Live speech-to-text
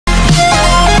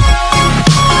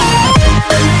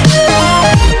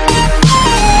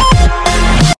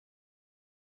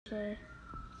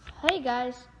Hey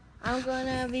guys, I'm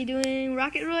gonna be doing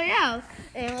Rocket Royale,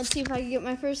 and let's see if I can get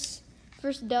my first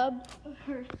dub,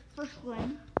 first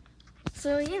win.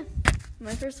 So yeah,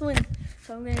 my first win.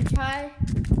 So I'm gonna try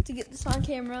to get this on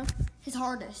camera. His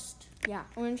hardest. Yeah,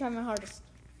 I'm gonna try my hardest.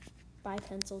 By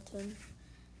Pencilton.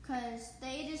 Cause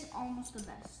Thade is almost the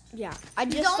best. Yeah, I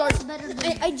He's just almost started. better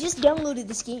than I just downloaded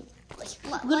this game.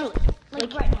 Literally,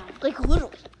 like right now. Like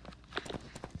literally.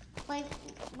 Like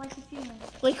a few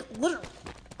minutes. Like literally.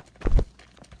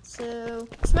 So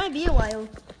this might be a while.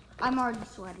 I'm already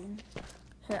sweating.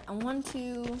 Here, I want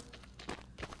to.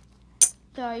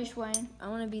 So are you sweating? I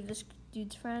want to be this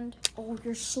dude's friend Oh,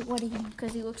 you're sweating.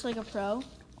 because he looks like a pro.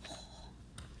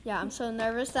 Yeah, I'm so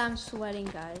nervous that I'm sweating,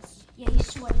 guys. Yeah,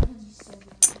 he's sweating because he's so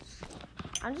nervous.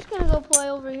 I'm just gonna go play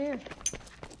over here.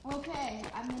 Okay,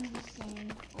 I'm in this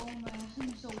game. Oh man,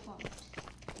 I'm so pumped.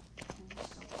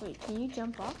 Wait, can you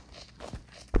jump off?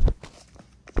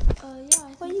 Yeah.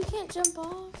 Well, you can't jump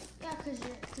off. Yeah, cause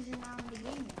you're not in the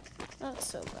game yet. That's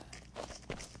so bad.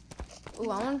 Ooh,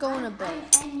 I want to go in a bed.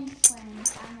 I'm enemy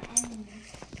friend. I'm an enemy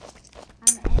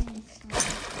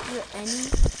friend. You're any?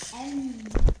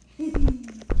 Enemy.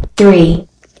 3,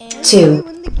 And 2,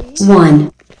 win the game.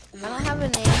 1. I don't have a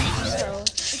name, so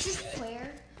It's just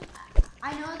Claire.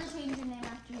 I know to change your name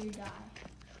after you die.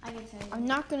 I can tell you. I'm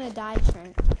not gonna die,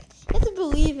 Trent. You have to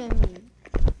believe in me.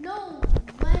 No,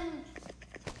 when.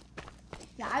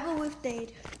 Yeah, I believe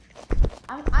Thade.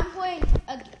 I'm playing.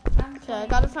 Okay, I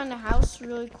gotta find a house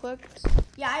really quick.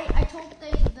 Yeah, I told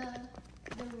the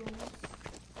rules.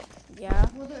 Yeah,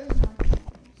 Well, there is much rules.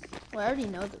 well, I already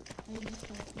know that. I just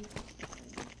told people.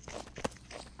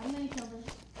 I'm gonna kill this.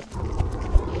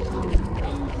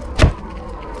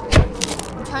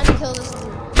 I'm trying to kill this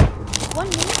dude. 1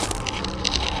 minute?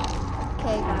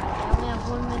 Okay, guys, I only have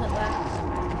 1 minute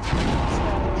left.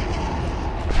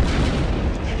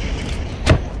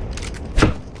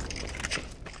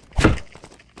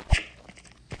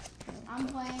 I'm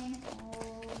playing.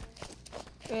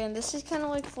 And this is kind of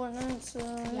like Fortnite, so.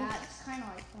 Yeah, it's kind of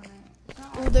like Fortnite. It's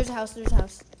not Oh, there's a house. There's a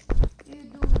house. you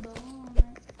do the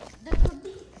There could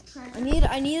be treasure.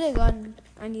 I need a gun.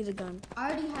 I need a gun. I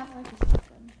already have like a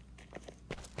shotgun.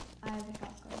 I have a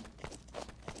shotgun.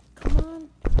 Come on.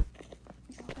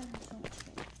 Shotgun has so much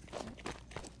space.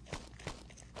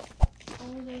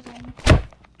 Oh, there's one.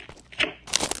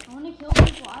 I want to kill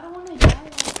people. I don't want to die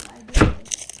like I do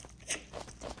this.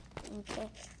 Okay.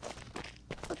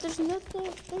 But there's nothing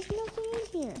in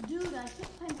here. Dude, I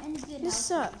can't find any good This houses.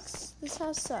 sucks. This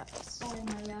house sucks. Oh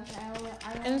my gosh,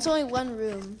 And it's only one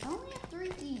room. I only have 3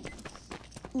 things.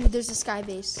 Ooh, there's a sky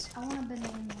base. I want a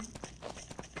banana.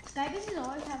 Skybases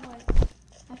always have like.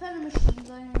 I found a machine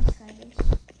gun in a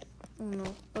skybase. Oh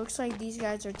no. Looks like these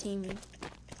guys are teaming.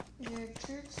 Is there a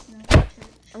church? No, it's a church.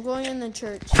 I'm going in the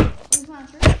church. Oh, you found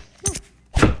a church?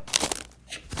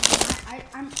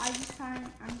 I'm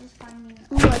just finding.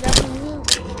 Ooh, I got some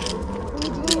loot.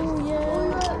 Ooh,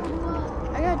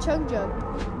 yeah. I got a chug jug. No,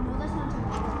 that's not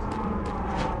church.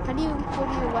 How do you go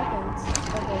to your weapons?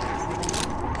 Okay.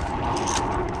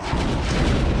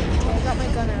 Okay, I got my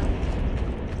gun out.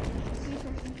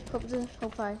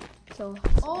 Hope I kill.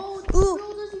 Oh, Ooh.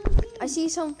 girl doesn't even see me. I see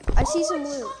some Oh, loot. I just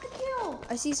got the kill.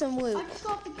 I see some loot. I just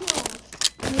got the kill.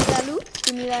 Give me that loot.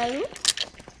 Give me that loot.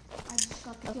 I just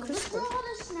got the A kill. This crystal. girl had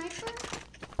a sniper.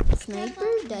 Sniper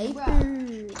diaper.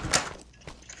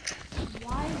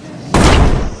 Why is there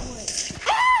so much wood?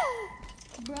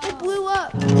 Bro. It blew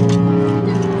up. Not Oh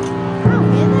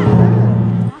man, that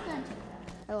hurt. gonna take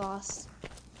that. I lost.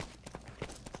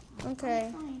 Okay.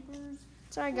 Snipers.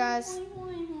 Sorry guys. Boing,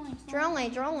 boing, boing, boing. Drone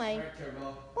lane. Alright,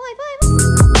 Carol. Bye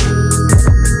bye.